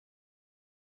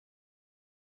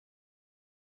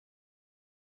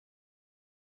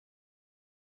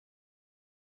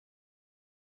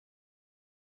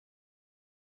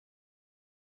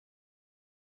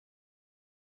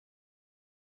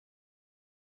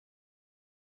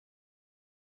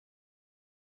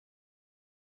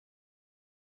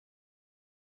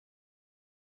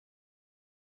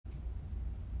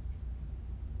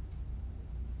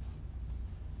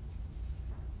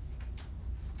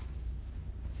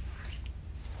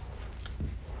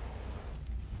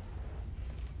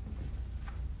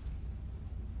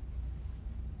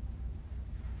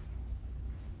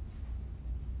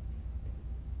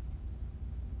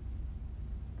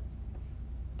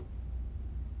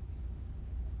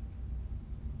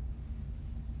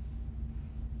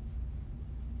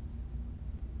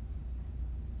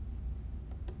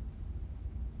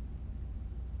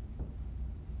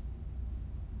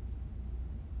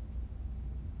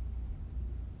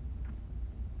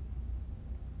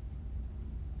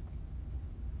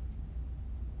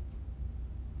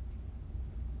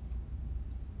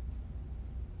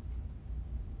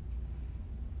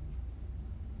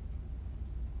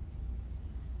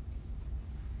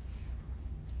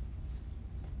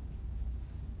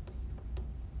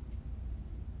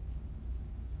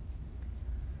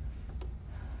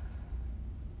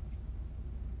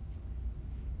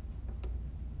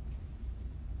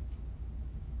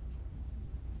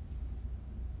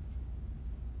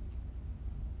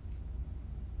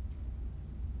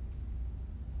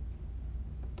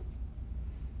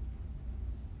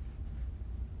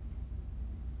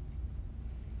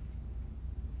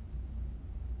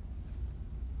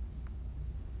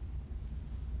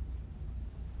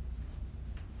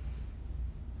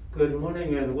Good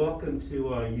morning and welcome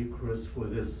to our Eucharist for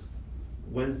this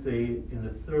Wednesday in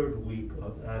the third week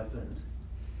of Advent.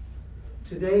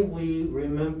 Today we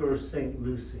remember St.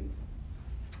 Lucy.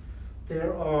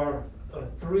 There are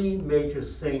three major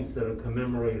saints that are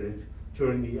commemorated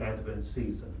during the Advent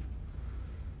season.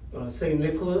 St.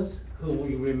 Nicholas, who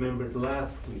we remembered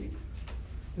last week.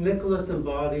 Nicholas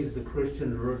embodies the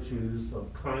Christian virtues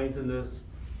of kindness,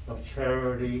 of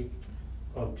charity,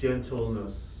 of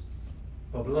gentleness,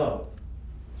 of love.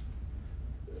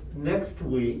 Next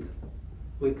week,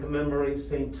 we commemorate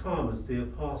St. Thomas the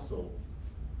Apostle,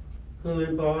 who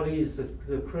embodies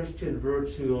the Christian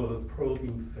virtue of a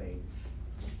probing faith.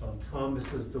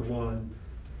 Thomas is the one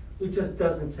who just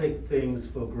doesn't take things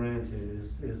for granted,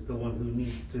 is the one who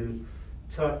needs to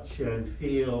touch and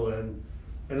feel and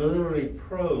literally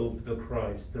probe the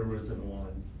Christ, the risen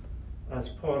one, as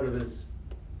part of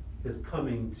his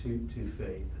coming to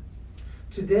faith.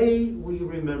 Today we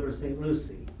remember St.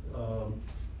 Lucy,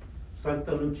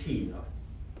 Santa Lucia.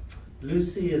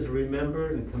 Lucy is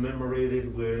remembered and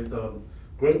commemorated with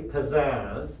great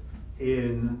pizzazz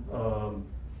in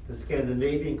the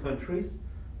Scandinavian countries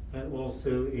and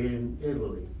also in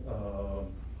Italy,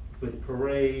 with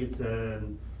parades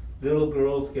and little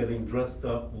girls getting dressed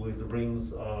up with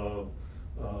rings of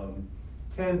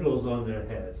candles on their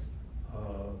heads.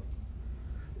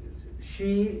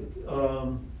 She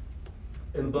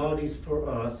embodies for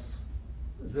us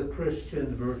the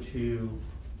Christian virtue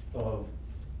of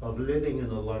living in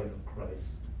the light of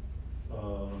Christ.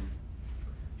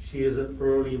 She is an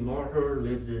early martyr,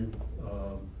 lived in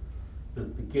the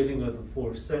beginning of the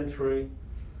 4th century.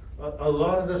 A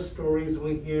lot of the stories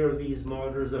we hear of these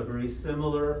martyrs are very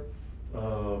similar.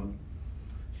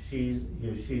 She's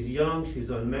young, she's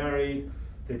unmarried.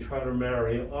 They try to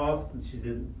marry her off, and she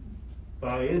didn't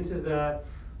buy into that.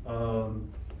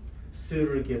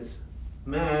 Suitor gets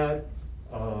mad,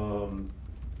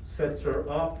 sets her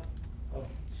up.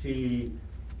 She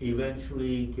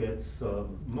eventually gets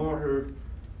martyred,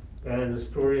 and the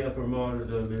story of her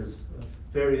martyrdom is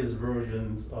various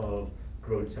versions of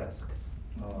grotesque.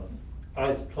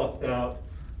 Eyes plucked out,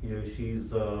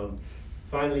 she's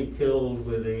finally killed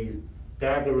with a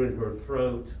dagger in her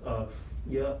throat.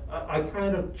 I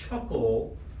kind of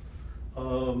chuckle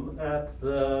at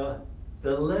the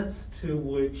lengths to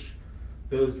which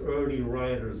those early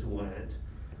writers went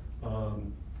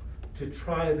to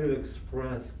try to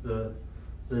express the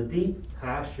deep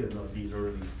passion of these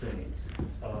early saints.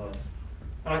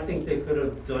 I think they could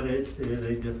have done it in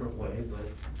a different way, but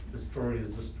the story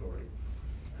is the story.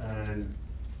 And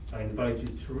I invite you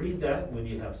to read that when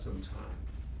you have some time.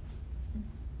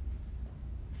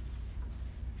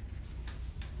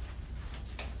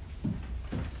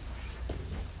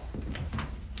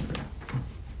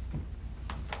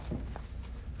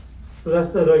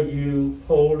 Blessed are you,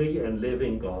 holy and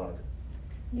living God.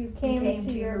 You came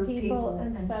to your people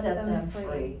and set them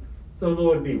free. The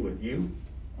Lord be with you.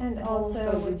 And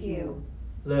also with you.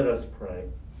 Let us pray.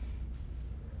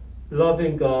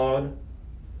 Loving God,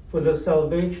 for the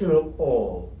salvation of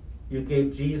all, you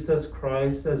gave Jesus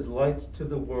Christ as light to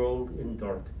the world in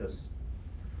darkness.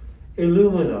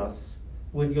 Illumine us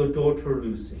with your daughter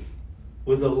Lucy,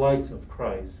 with the light of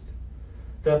Christ,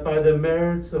 that by the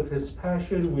merits of his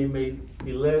passion we may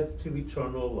be led to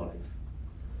eternal life.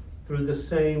 Through the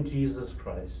same Jesus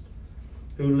Christ,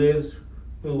 who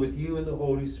with you in the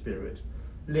Holy Spirit,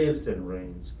 lives and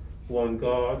reigns, one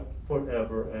God,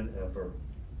 forever and ever.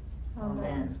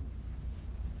 Amen.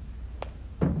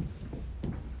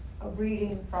 A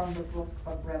reading from the book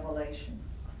of Revelation.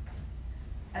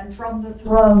 And from the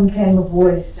throne came a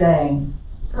voice saying,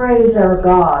 "Praise our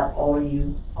God,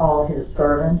 all his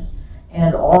servants,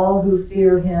 and all who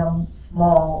fear him,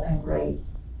 small and great."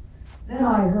 Then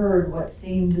I heard what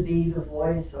seemed to be the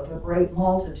voice of a great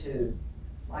multitude,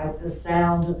 like the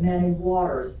sound of many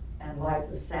waters, and like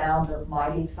the sound of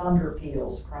mighty thunder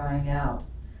peals, crying out,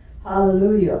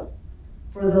 "Hallelujah!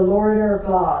 For the Lord our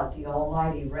God, the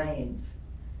Almighty, reigns.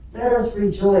 Let us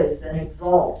rejoice and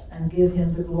exult and give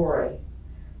him the glory.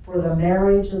 For the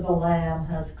marriage of the Lamb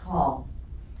has come,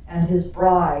 and his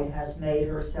bride has made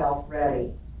herself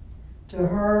ready. To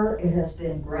her it has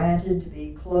been granted to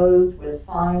be clothed with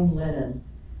fine linen,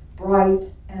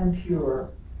 bright and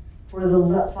pure, for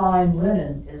the fine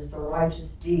linen is the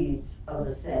righteous deeds of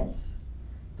the saints."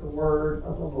 The word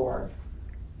of the Lord.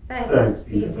 Thanks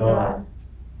be to God.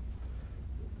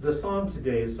 The psalm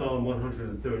today is Psalm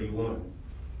 131.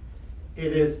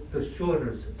 It is the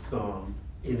shortest psalm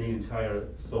in the entire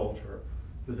Psalter,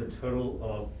 with a total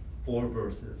of 4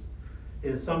 verses.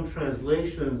 In some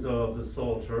translations of the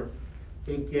Psalter,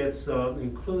 it gets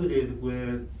included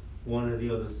with one of the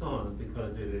other songs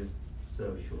because it is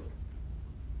so short.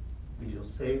 We shall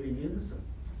say it in unison.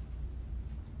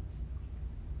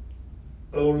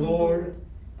 O Lord,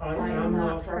 I am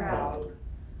not proud.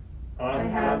 I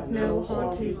have no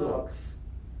haughty looks.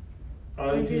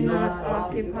 I do not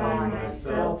occupy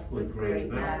myself with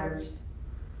great matters,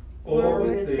 or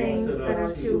with things that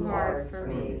are too hard for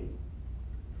me.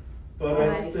 But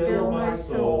I still my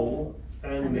soul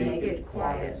and make it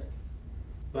quiet,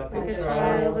 like a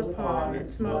child upon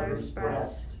its mother's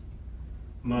breast.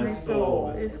 My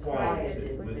soul is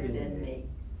quieted within me.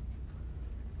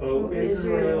 O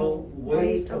Israel,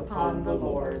 wait upon the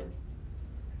Lord,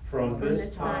 from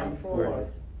this time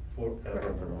forth,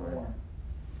 forevermore.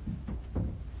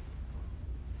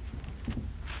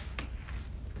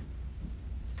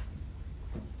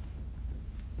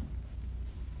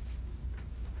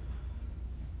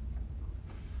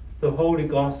 The Holy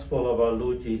Gospel of our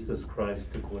Lord Jesus Christ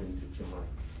according to John.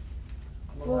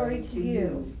 Glory to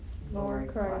you,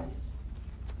 Lord Christ.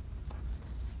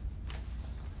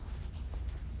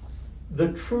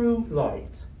 The true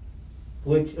light,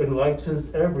 which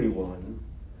enlightens everyone,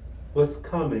 was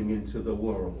coming into the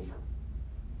world.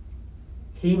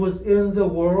 He was in the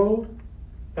world,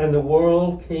 and the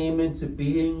world came into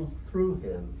being through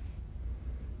him.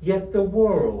 Yet the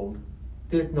world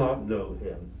did not know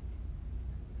him.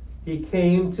 He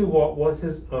came to what was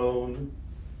his own,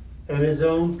 and his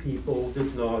own people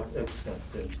did not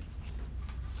accept him.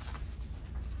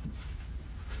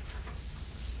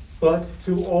 But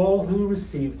to all who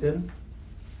received him,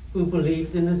 who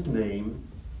believed in his name,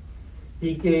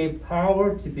 he gave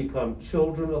power to become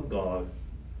children of God,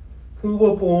 who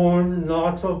were born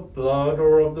not of blood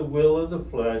or of the will of the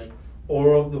flesh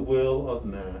or of the will of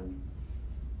man,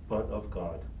 but of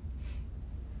God.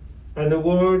 And the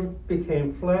Word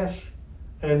became flesh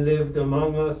and lived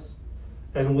among us,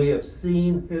 and we have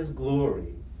seen his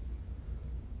glory,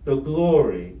 the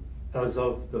glory as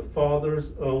of the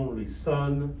Father's only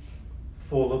Son,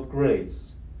 full of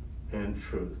grace and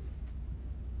truth.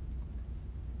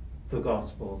 The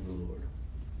Gospel of the Lord.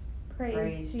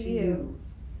 Praise to you,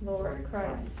 Lord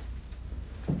Christ.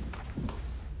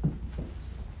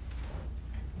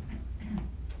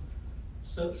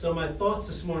 So my thoughts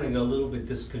this morning are a little bit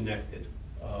disconnected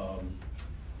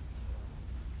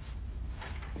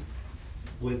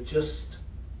with just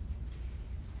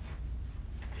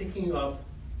picking up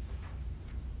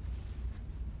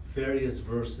various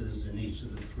verses in each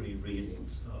of the three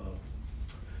readings.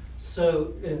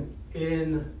 So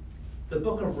in the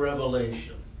book of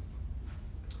Revelation,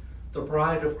 the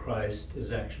bride of Christ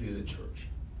is actually the church.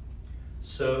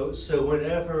 So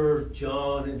whenever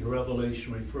John in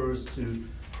Revelation refers to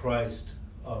Christ's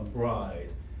bride,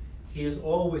 he is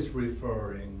always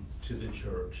referring to the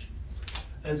church.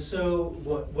 And so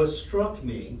what struck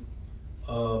me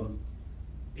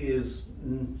is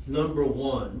number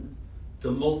one,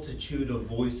 the multitude of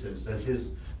voices, and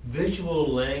his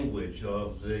visual language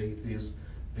of this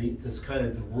kind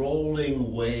of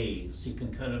rolling waves. You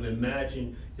can kind of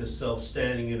imagine yourself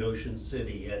standing in Ocean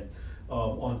City and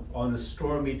on a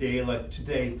stormy day like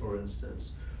today, for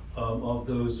instance, of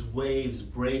those waves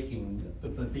breaking,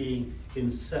 but being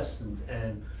incessant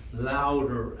and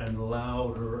louder and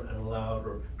louder and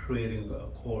louder, creating a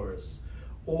chorus.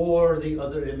 Or the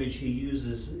other image he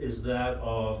uses is that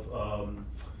of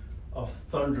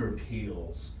thunder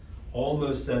peals,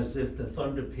 almost as if the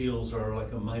thunder peals are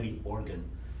like a mighty organ.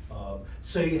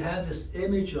 So you have this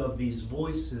image of these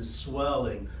voices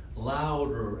swelling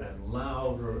louder and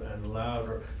louder and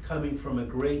louder, coming from a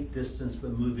great distance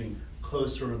but moving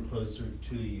closer and closer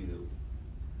to you.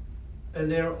 And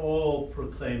they're all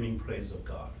proclaiming praise of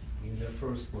God. I mean, their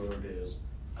first word is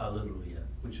Alleluia,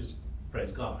 which is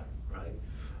praise God, right?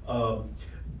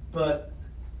 But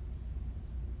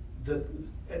the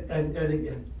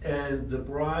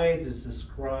bride is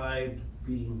described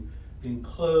being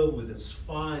clothed with this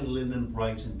fine linen,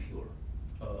 bright and pure.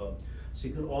 So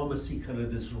you can almost see kind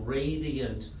of this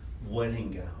radiant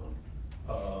wedding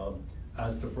gown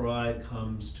as the bride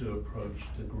comes to approach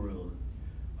the groom,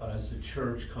 as the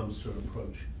church comes to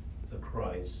approach the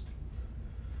Christ.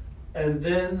 And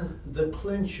then the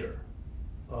clincher,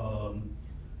 the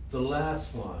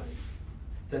last line,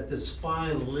 that this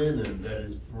fine linen that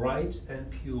is bright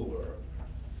and pure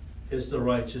is the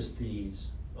righteous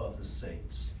deeds of the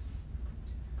saints.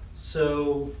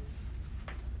 So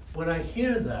when I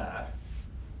hear that,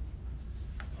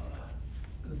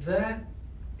 that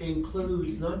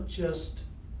includes not just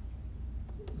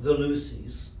the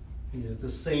Lucies, the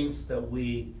saints that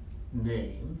we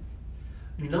name,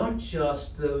 not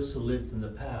just those who lived in the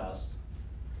past,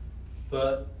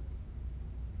 but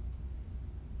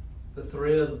the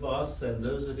three of us and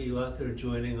those of you out there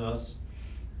joining us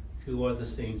who are the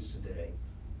saints today,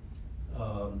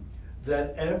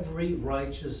 that every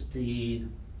righteous deed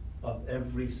of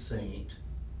every saint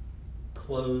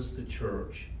clothes the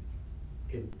church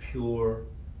in pure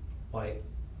white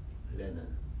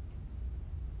linen,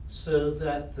 so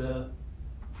that the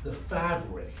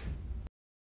fabric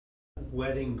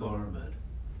wedding garment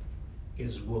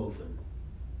is woven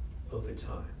over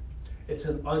time. It's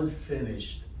an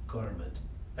unfinished garment,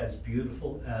 as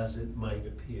beautiful as it might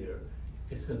appear.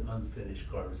 It's an unfinished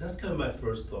garment. That's kind of my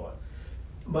first thought.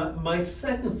 My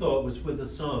second thought was with the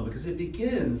psalm, because it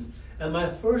begins, and my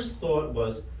first thought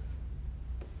was,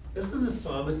 isn't the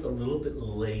psalmist a little bit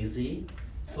lazy?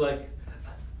 It's like,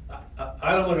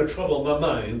 I don't want to trouble my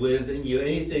mind with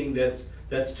anything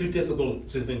that's too difficult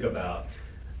to think about.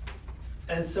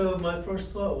 And so my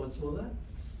first thought was, well,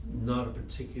 that's not a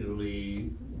particularly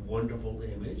wonderful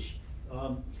image.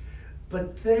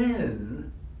 But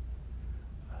then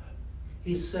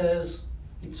he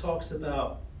talks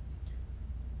about,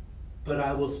 but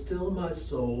I will still my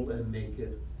soul and make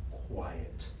it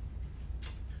quiet.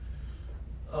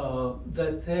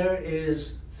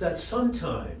 That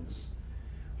sometimes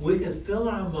we can fill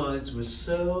our minds with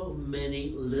so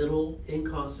many little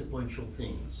inconsequential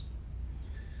things.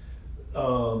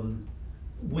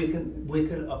 We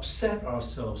can upset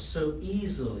ourselves so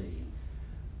easily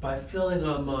by filling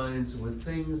our minds with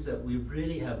things that we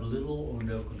really have little or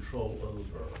no control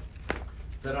over,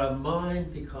 that our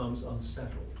mind becomes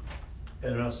unsettled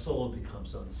and our soul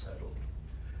becomes unsettled.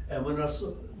 And when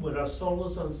our soul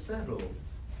is unsettled,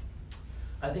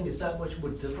 I think it's that much more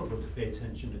difficult to pay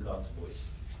attention to God's voice.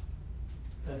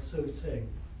 And so he's saying,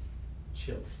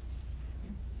 chill.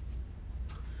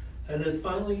 And then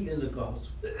finally in the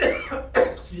gospel,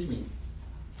 excuse me,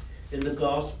 in the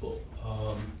gospel,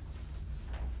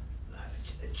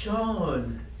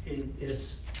 John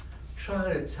is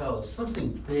trying to tell us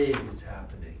something big is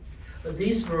happening.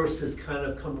 These verses kind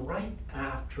of come right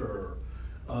after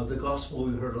the gospel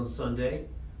we heard on Sunday,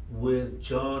 with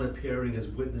John appearing as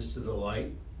witness to the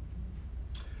light.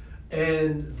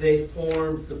 And they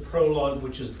form the prologue,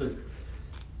 which is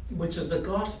the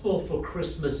gospel for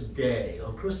Christmas Day.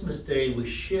 On Christmas Day, we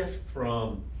shift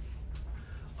from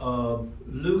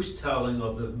Luke's telling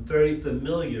of the very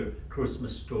familiar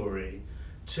Christmas story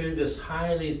to this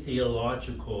highly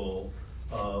theological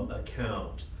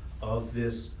account of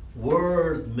this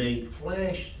Word made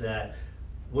flesh that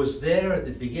was there at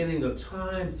the beginning of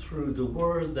time through the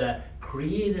Word that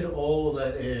created all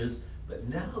that is, but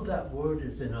now that Word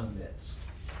is in our midst,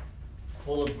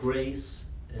 full of grace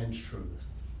and truth.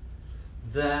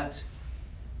 That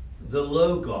the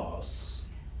Logos,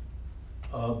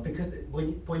 because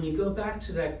when you go back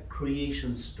to that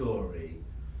creation story,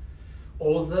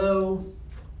 although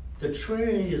the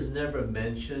Trinity is never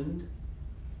mentioned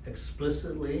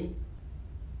explicitly,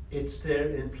 it's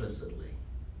there implicitly.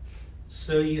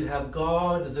 So you have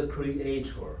God, the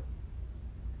Creator.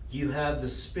 You have the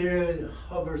Spirit that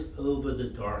hovers over the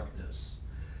darkness.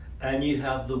 And you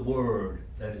have the Word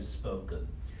that is spoken.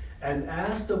 And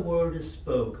as the Word is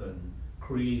spoken,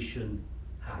 creation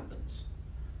happens.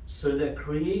 So that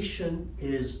creation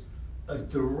is a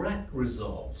direct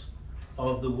result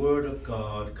of the Word of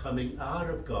God coming out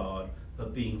of God,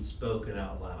 but being spoken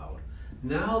out loud.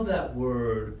 Now that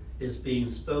Word is being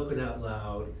spoken out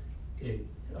loud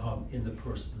in the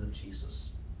person of Jesus.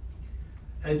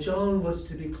 And John was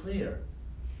to be clear.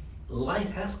 Light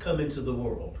has come into the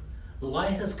world.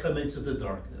 Light has come into the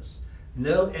darkness.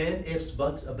 No and ifs,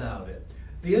 buts about it.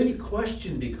 The only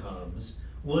question becomes,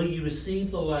 will you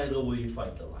receive the light or will you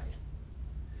fight the light?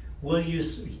 Will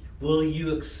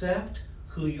you accept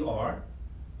who you are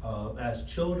as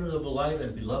children of the light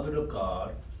and beloved of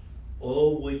God,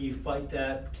 or will you fight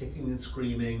that kicking and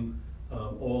screaming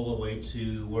all the way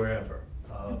to wherever?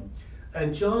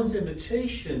 And John's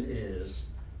invitation is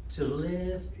to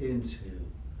live into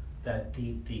that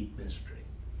deep, deep mystery.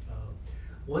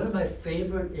 One of my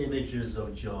favorite images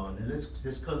of John, and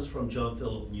this comes from John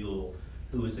Philip Newell,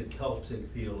 who is a Celtic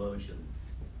theologian.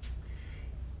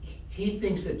 He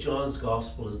thinks that John's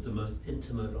gospel is the most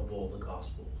intimate of all the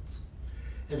gospels.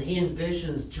 And he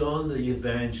envisions John the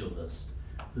evangelist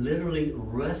literally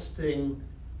resting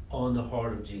on the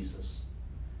heart of Jesus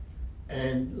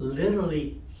and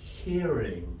literally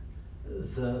hearing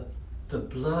the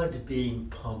blood being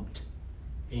pumped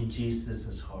in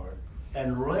Jesus' heart,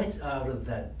 and writes out of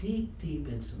that deep, deep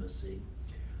intimacy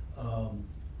of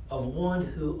one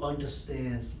who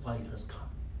understands light has come,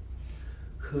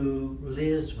 who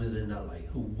lives within that light,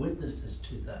 who witnesses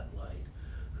to that light,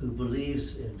 who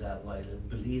believes in that light and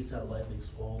believes that light makes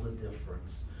all the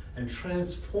difference, and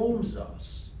transforms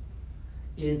us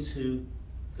into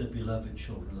the beloved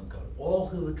children of God. All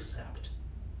who accept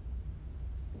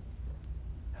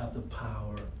have the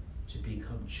power to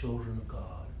become children of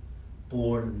God,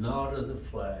 born not of the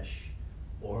flesh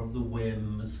or of the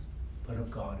whims, but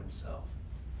of God himself.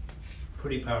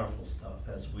 Pretty powerful stuff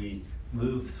as we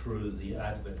move through the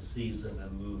Advent season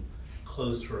and move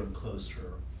closer and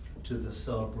closer to the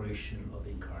celebration of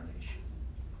the Incarnation.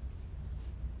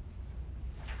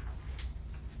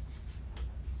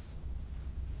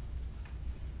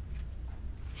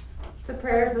 The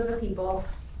prayers of the people.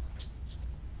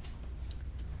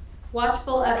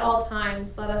 Watchful at all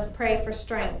times, let us pray for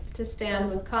strength to stand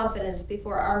with confidence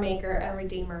before our Maker and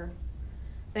Redeemer.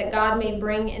 That God may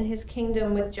bring in his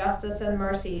kingdom with justice and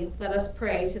mercy, let us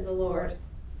pray to the Lord.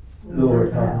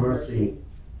 Lord, have mercy.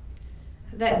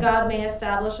 That God may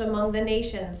establish among the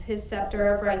nations his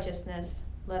scepter of righteousness,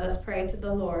 let us pray to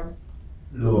the Lord.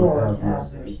 Lord,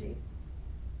 have mercy.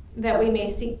 That we may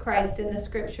seek Christ in the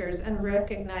Scriptures and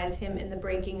recognize him in the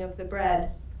breaking of the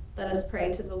bread, let us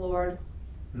pray to the Lord.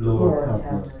 Lord,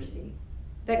 have mercy.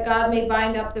 That God may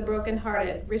bind up the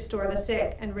brokenhearted, restore the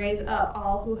sick, and raise up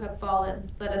all who have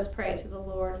fallen, let us pray to the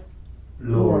Lord.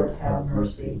 Lord, have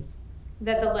mercy.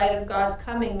 That the light of God's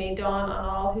coming may dawn on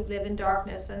all who live in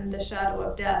darkness and the shadow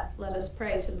of death, let us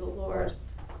pray to the Lord.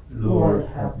 Lord,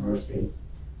 have mercy.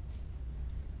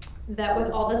 That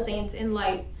with all the saints in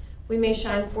light, we may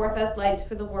shine forth as lights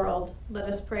for the world, let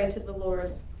us pray to the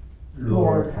Lord.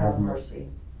 Lord, have mercy.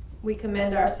 We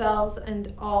commend ourselves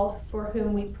and all for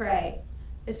whom we pray,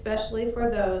 especially for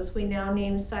those we now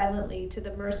name silently, to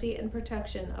the mercy and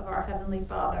protection of our Heavenly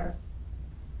Father.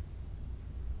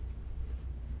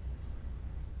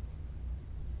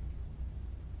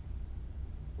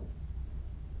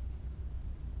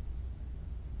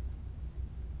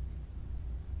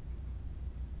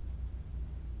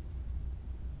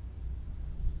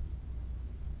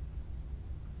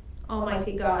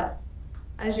 Almighty God,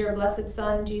 as your blessed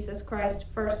Son, Jesus Christ,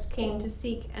 first came to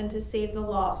seek and to save the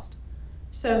lost,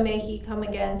 so may he come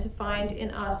again to find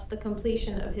in us the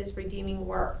completion of his redeeming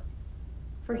work.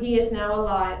 For he is now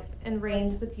alive and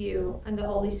reigns with you and the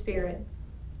Holy Spirit,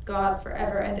 God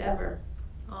forever and ever.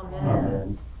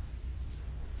 Amen.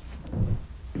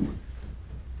 Amen.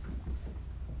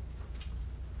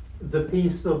 The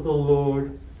peace of the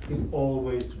Lord be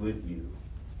always with you.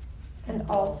 And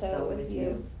also with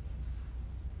you.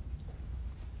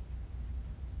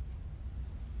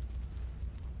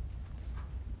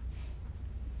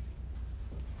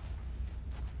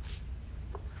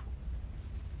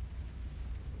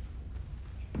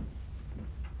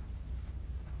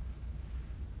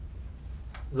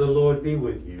 The Lord be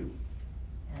with you.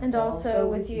 And also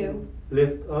with you.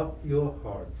 Lift up your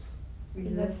hearts. We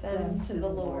lift them to the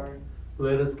Lord.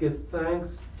 Let us give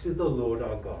thanks to the Lord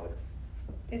our God.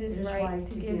 It is right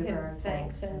to give him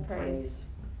thanks and praise.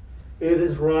 It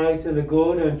is right and a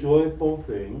good and joyful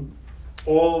thing,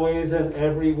 always and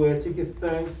everywhere, to give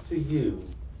thanks to you,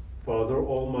 Father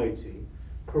Almighty,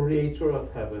 Creator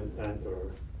of heaven and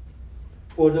earth,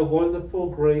 for the wonderful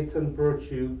grace and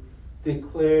virtue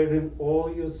declared in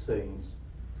all your saints,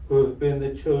 who have been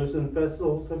the chosen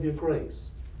vessels of your grace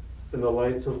and the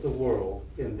lights of the world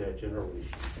in their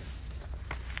generation.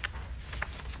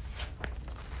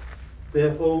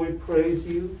 Therefore we praise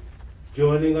you,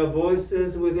 joining our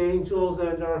voices with angels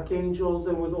and archangels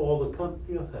and with all the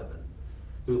company of heaven,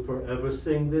 who forever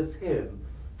sing this hymn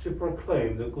to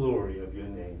proclaim the glory of your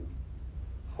name.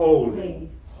 Holy,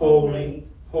 holy,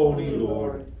 holy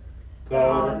Lord,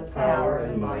 God of power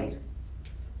and might,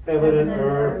 heaven and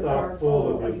earth are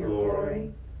full of your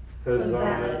glory.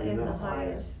 Hosanna in the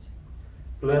highest.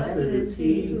 Blessed is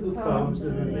he who comes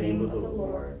in the name of the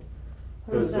Lord.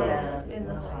 Hosanna in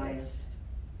the highest.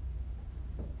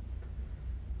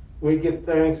 We give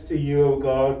thanks to you, O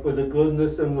God, for the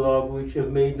goodness and love which you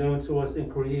have made known to us in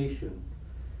creation,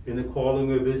 in the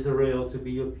calling of Israel to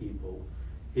be your people,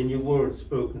 in your word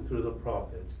spoken through the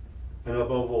prophets, and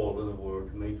above all in the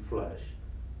word made flesh,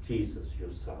 Jesus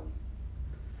your Son.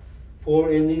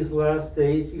 For in these last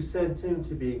days you sent him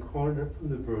to be incarnate from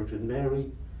the Virgin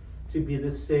Mary, to be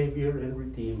the Savior and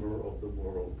Redeemer of the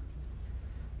world.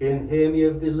 In him you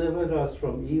have delivered us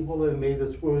from evil and made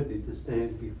us worthy to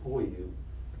stand before you.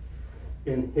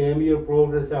 In him you have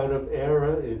brought us out of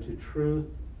error into truth,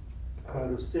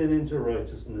 out of sin into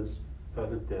righteousness,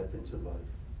 out of death into life.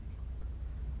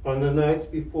 On the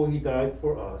night before he died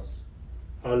for us,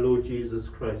 our Lord Jesus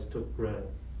Christ took bread.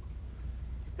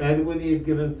 And when he had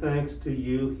given thanks to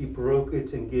you, he broke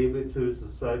it and gave it to his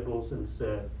disciples and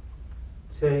said,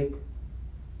 "Take,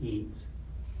 eat.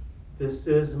 This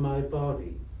is my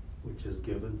body, which is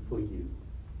given for you.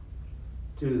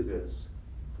 Do this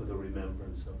for the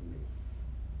remembrance of me.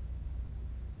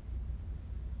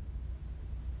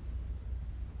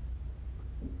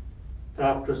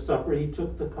 After supper, he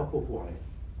took the cup of wine,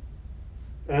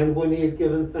 and when he had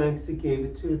given thanks, he gave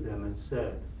it to them and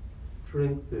said,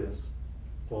 "Drink this,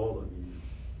 all of you.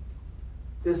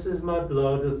 This is my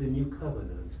blood of the new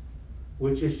covenant,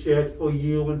 which is shed for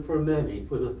you and for many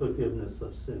for the forgiveness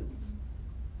of sins.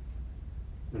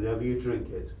 Whenever you drink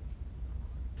it,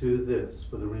 do this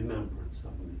for the remembrance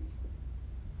of me."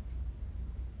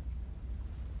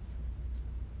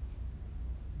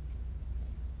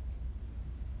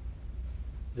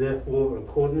 Therefore,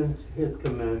 according to his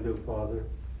command, O Father,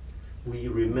 we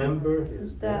remember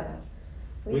his death,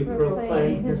 we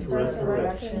proclaim his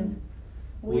resurrection,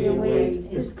 we await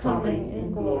his coming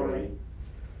in glory,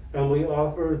 and we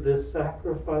offer this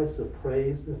sacrifice of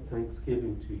praise and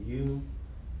thanksgiving to you,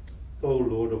 O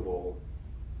Lord of all,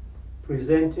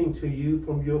 presenting to you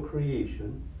from your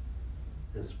creation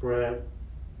this bread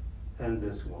and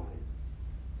this wine.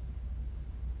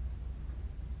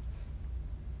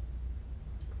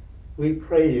 We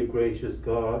pray you, gracious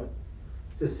God,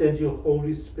 to send your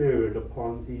Holy Spirit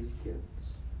upon these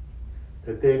gifts,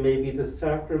 that they may be the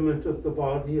sacrament of the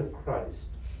body of Christ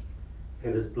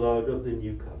and his blood of the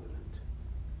new covenant.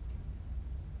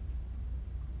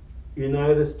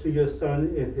 Unite us to your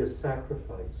Son in his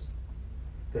sacrifice,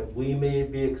 that we may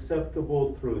be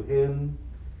acceptable through him,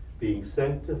 being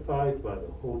sanctified by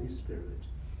the Holy Spirit.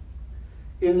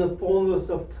 In the fullness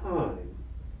of time,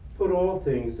 put all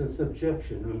things in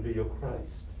subjection under your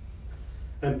Christ,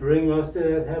 and bring us to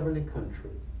that heavenly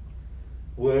country,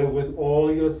 where with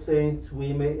all your saints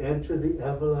we may enter the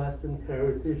everlasting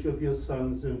heritage of your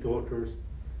sons and daughters,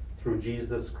 through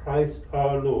Jesus Christ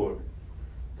our Lord,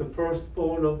 the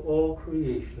firstborn of all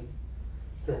creation,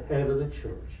 the head of the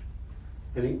church,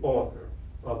 and the author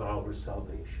of our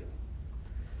salvation.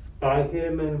 By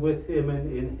him and with him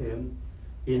and in him,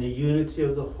 in the unity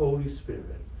of the Holy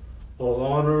Spirit, all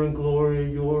honor and glory are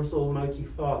yours, Almighty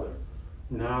Father,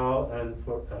 now and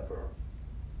forever.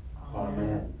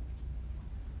 Amen.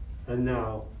 And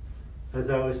now, as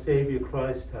our Savior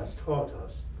Christ has taught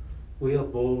us, we are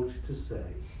bold to say,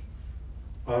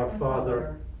 Our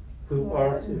Father, who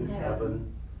art in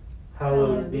heaven,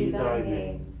 hallowed be thy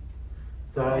name.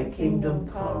 Thy kingdom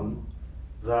come,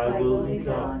 thy will be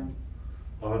done,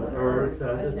 on earth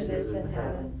as it is in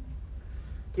heaven.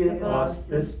 Give us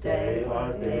this day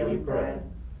our daily bread,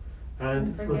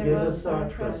 and forgive us our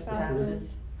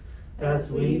trespasses,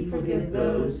 as we forgive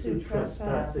those who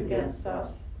trespass against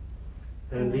us.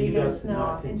 And lead us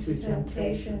not into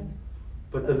temptation,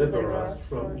 but deliver us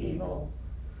from evil.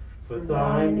 For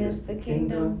thine is the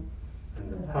kingdom,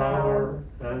 and the power,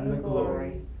 and the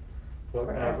glory,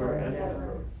 forever and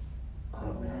ever.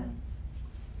 Amen.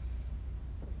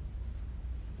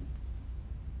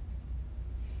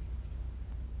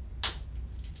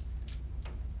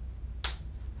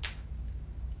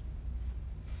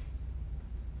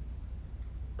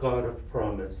 God of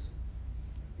promise,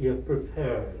 you have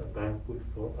prepared a banquet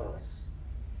for us.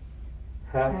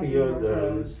 Happy are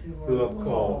those who are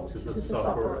called to the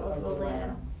supper of the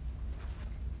Lamb.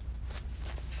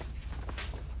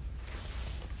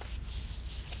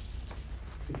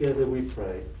 Together we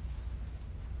pray.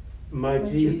 My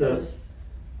Jesus,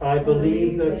 I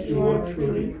believe that you are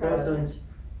truly present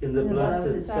in the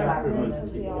blessed sacrament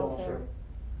of the altar.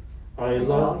 I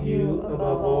love you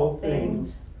above all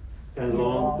things and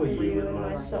long for you in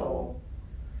my soul.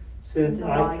 Since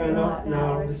I cannot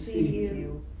now receive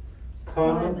you,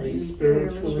 come at least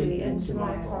spiritually into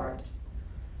my heart.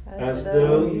 As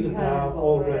though you have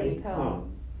already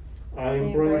come, I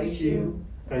embrace you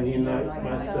and unite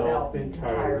myself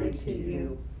entirely to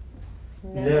you.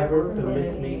 Never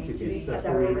permit me to be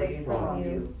separated from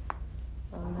you.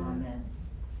 Amen.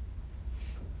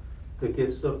 The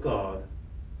gifts of God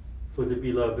for the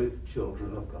beloved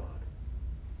children of God.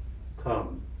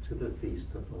 Come to the feast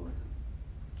of the Lamb.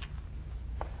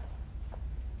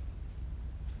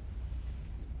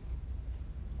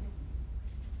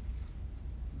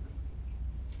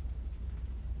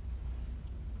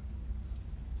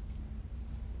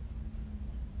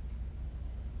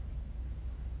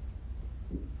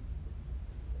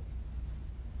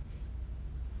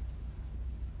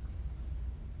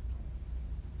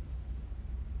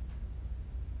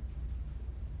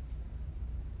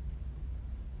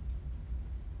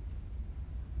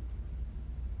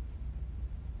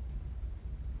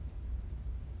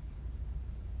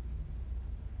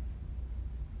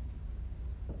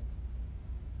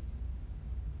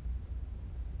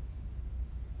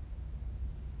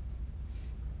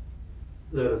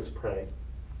 Let us pray.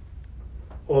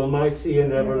 Almighty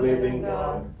and ever-living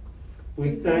God,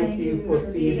 we thank you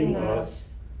for feeding us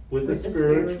with the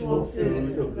spiritual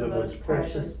food of the most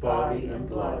precious body and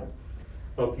blood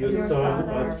of your Son,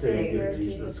 our Savior,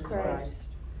 Jesus Christ,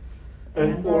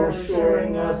 and for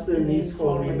assuring us in these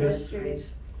holy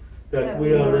mysteries that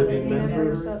we are living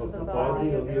members of the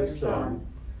body of your Son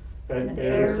and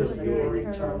heirs of your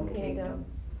eternal kingdom.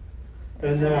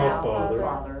 And now,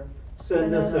 Father,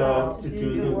 send us out to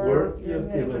do the work you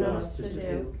have given us to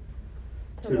do,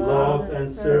 to love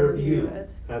and serve you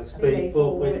as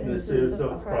faithful witnesses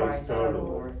of Christ our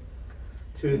Lord.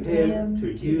 To him,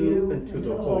 to you, and to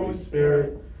the Holy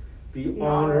Spirit be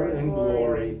honor and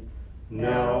glory,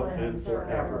 now and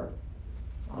forever.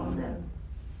 Amen.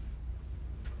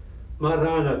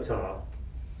 Maranatha.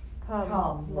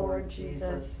 Come, Lord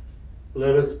Jesus.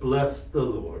 Let us bless the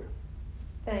Lord.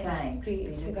 Thanks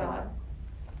be to God.